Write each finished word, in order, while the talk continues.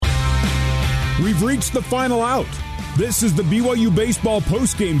We've reached the final out. This is the BYU Baseball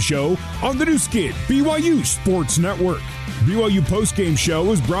Postgame Show on the new skin, BYU Sports Network. BYU Postgame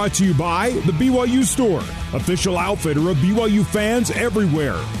Show is brought to you by the BYU Store, official outfitter of BYU fans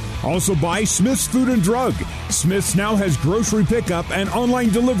everywhere. Also by Smith's Food and Drug. Smith's now has grocery pickup and online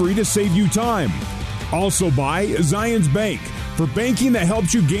delivery to save you time. Also by Zions Bank. For banking that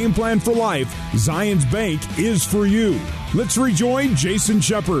helps you game plan for life, Zions Bank is for you. Let's rejoin Jason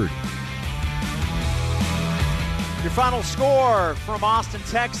Shepard. Your final score from Austin,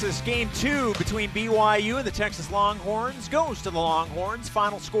 Texas, Game 2 between BYU and the Texas Longhorns goes to the Longhorns.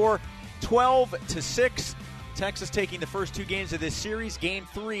 Final score 12-6. Texas taking the first two games of this series. Game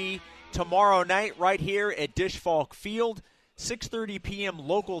 3 tomorrow night right here at Dish Falk Field. 6:30 p.m.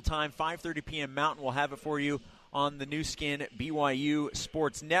 local time, 5:30 p.m. Mountain. We'll have it for you on the new skin BYU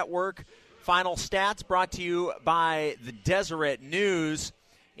Sports Network. Final stats brought to you by the Deseret News.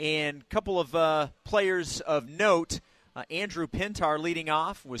 And a couple of players of note, Andrew Pintar leading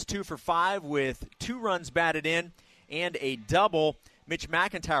off was 2 for 5 with 2 runs batted in and a double. Mitch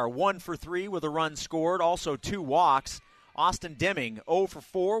McIntyre 1 for 3 with a run scored, also 2 walks. Austin Deming 0 for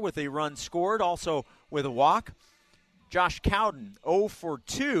 4 with a run scored, also with a walk. Josh Cowden 0 for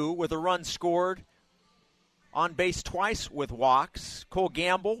 2 with a run scored, on base twice with walks. Cole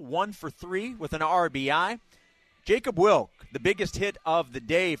Gamble 1 for 3 with an RBI. Jacob Wilk, the biggest hit of the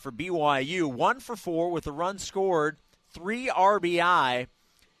day for BYU, 1 for 4 with a run scored, 3 RBI.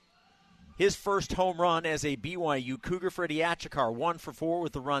 His first home run as a BYU Cougar. Freddie Achikar, 1 for 4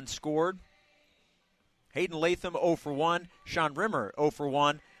 with a run scored. Hayden Latham, 0 for 1. Sean Rimmer, 0 for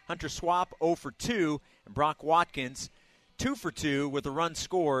 1. Hunter Swap, 0 for 2. And Brock Watkins, 2 for 2 with a run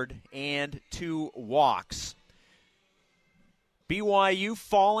scored and 2 walks. BYU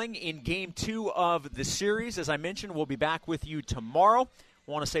falling in Game 2 of the series. As I mentioned, we'll be back with you tomorrow.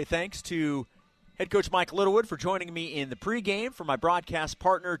 I want to say thanks to head coach Mike Littlewood for joining me in the pregame, for my broadcast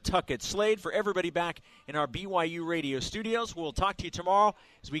partner Tuckett Slade, for everybody back in our BYU radio studios. We'll talk to you tomorrow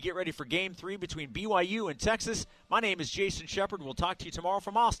as we get ready for Game 3 between BYU and Texas. My name is Jason Shepard. We'll talk to you tomorrow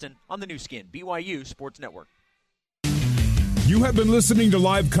from Austin on the new skin, BYU Sports Network. You have been listening to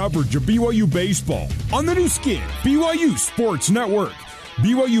live coverage of BYU Baseball on the new skin, BYU Sports Network.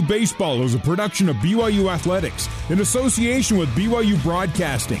 BYU Baseball is a production of BYU Athletics in association with BYU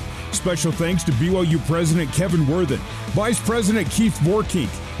Broadcasting. Special thanks to BYU President Kevin Worthen, Vice President Keith Vorkink,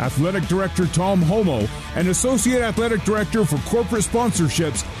 Athletic Director Tom Homo, and Associate Athletic Director for Corporate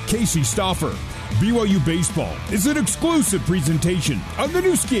Sponsorships, Casey Stauffer. BYU Baseball is an exclusive presentation of the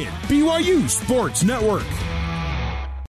new skin, BYU Sports Network.